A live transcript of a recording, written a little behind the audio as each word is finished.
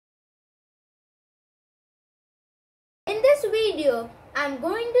In this video, I am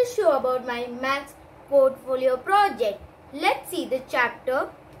going to show about my maths portfolio project. Let's see the chapter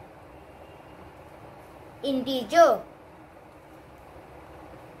Integer.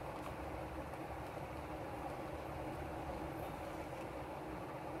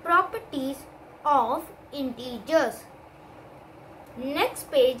 Properties of integers.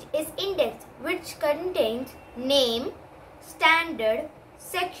 Next page is index, which contains name, standard,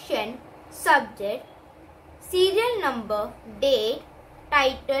 section, subject, serial number, date,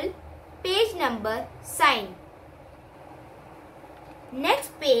 title, page number, sign.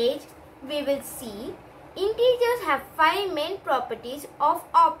 Next page we will see integers have 5 main properties of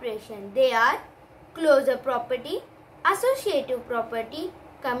operation. They are closure property, associative property,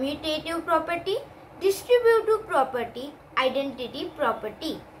 commutative property, distributive property, identity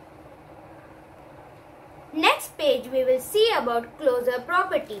property. Next page we will see about closure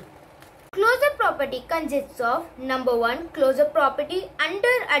property. Closure property consists of number 1 closure property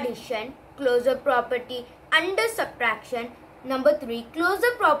under addition, closure property under subtraction, number 3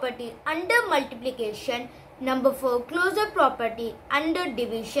 closure property under multiplication, number 4 closure property under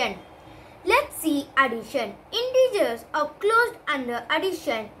division. Let's see addition. Integers are closed under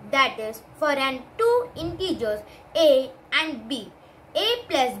addition, that is for an two integers a and b. A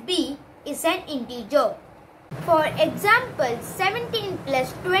plus b is an integer. For example, 17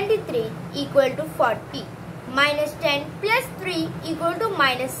 plus 23 equal to 40. Minus 10 plus 3 equal to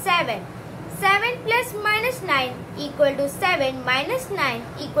minus 7. 7 plus minus 9 equal to 7 minus 9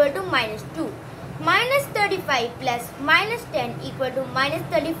 equal to minus 2. Minus 35 plus minus 10 equal to minus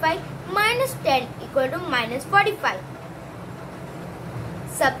 35 minus 10 equal to minus 45.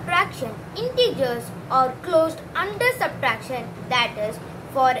 Subtraction. Integers are closed under subtraction, that is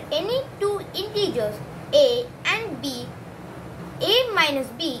for any two integers a and b. A minus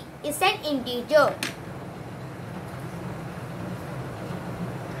b is an integer.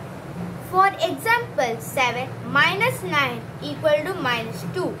 For example, 7 minus 9 equal to minus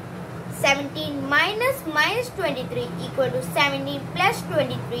 2. 17 minus minus 23 equal to 17 plus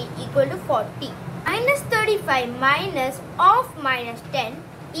 23 equal to 40. Minus 35 minus of minus 10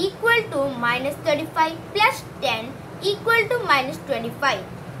 equal to minus 35 plus 10 equal to minus 25.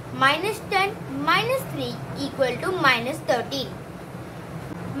 Minus 10 minus 3 equal to minus 13.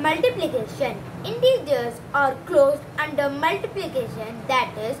 Multiplication. Integers are closed under multiplication,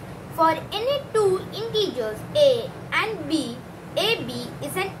 that is for any two integers a and b. ab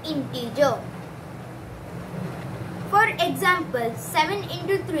is an integer. For example, 7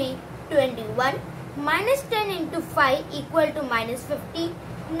 into 3 21, minus 10 into 5 equal to minus 50,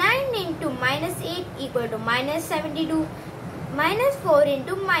 9 into minus 8 equal to minus 72, minus 4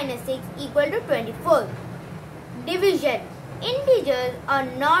 into minus 6 equal to 24. Division. Integers are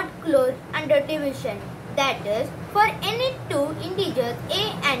not closed under division, that is for any two integers a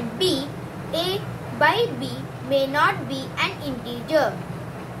and b. A by b may not be an integer.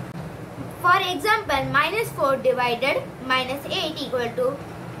 For example, minus 4 divided minus 8 equal to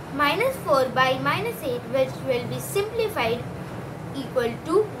minus 4 by minus 8, which will be simplified equal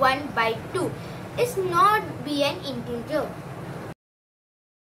to 1 by 2, is not be an integer.